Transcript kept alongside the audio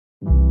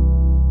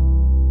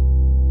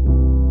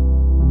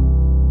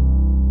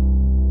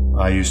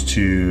I used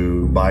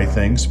to buy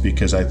things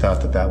because I thought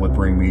that that would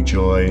bring me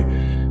joy.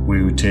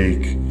 We would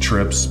take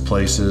trips,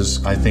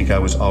 places. I think I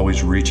was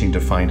always reaching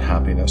to find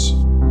happiness.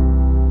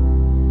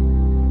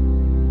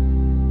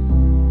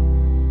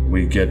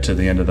 We'd get to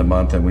the end of the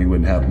month and we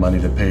wouldn't have money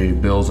to pay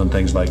bills and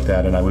things like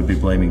that, and I would be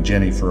blaming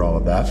Jenny for all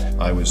of that.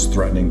 I was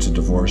threatening to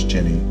divorce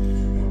Jenny,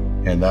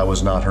 and that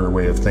was not her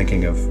way of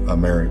thinking of a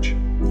marriage.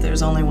 If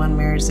there's only one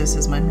marriage, this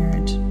is my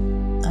marriage.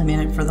 I'm in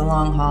it for the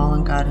long haul,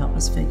 and God helped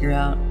us figure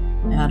out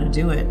how to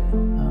do it,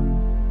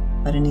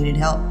 but I needed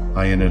help.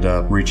 I ended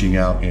up reaching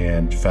out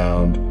and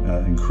found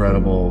an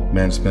incredible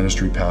men's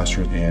ministry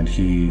pastor, and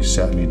he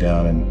sat me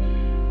down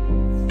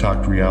and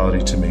talked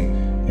reality to me.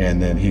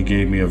 And then he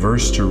gave me a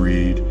verse to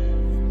read,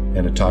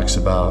 and it talks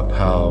about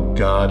how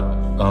God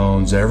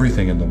owns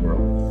everything in the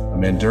world. I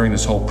mean, during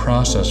this whole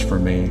process for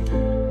me,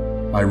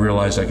 I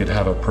realized I could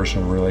have a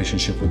personal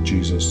relationship with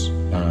Jesus,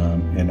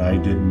 and I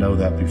didn't know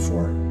that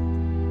before.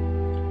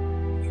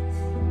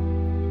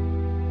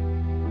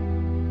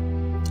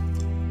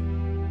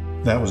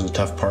 That was a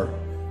tough part,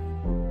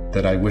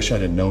 that I wish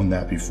I'd have known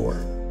that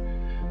before.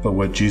 But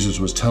what Jesus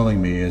was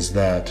telling me is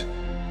that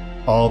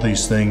all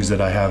these things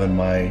that I have in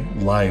my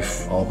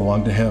life all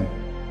belong to Him.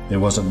 It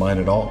wasn't mine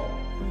at all.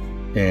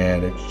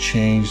 And it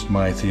changed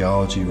my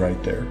theology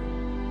right there.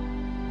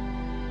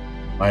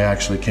 I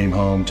actually came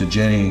home to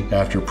Jenny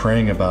after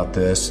praying about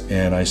this,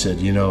 and I said,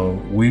 you know,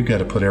 we've got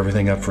to put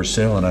everything up for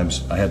sale, and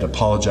I had to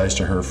apologize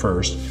to her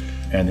first.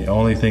 And the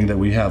only thing that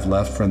we have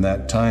left from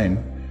that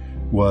time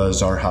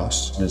was our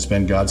house. And it's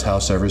been God's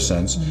house ever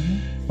since.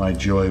 Mm-hmm. My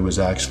joy was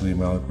actually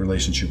my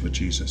relationship with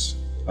Jesus.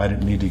 I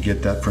didn't need to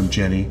get that from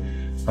Jenny.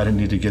 I didn't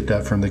need to get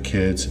that from the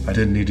kids. I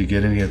didn't need to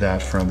get any of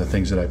that from the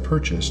things that I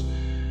purchased.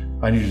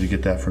 I needed to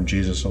get that from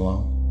Jesus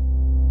alone.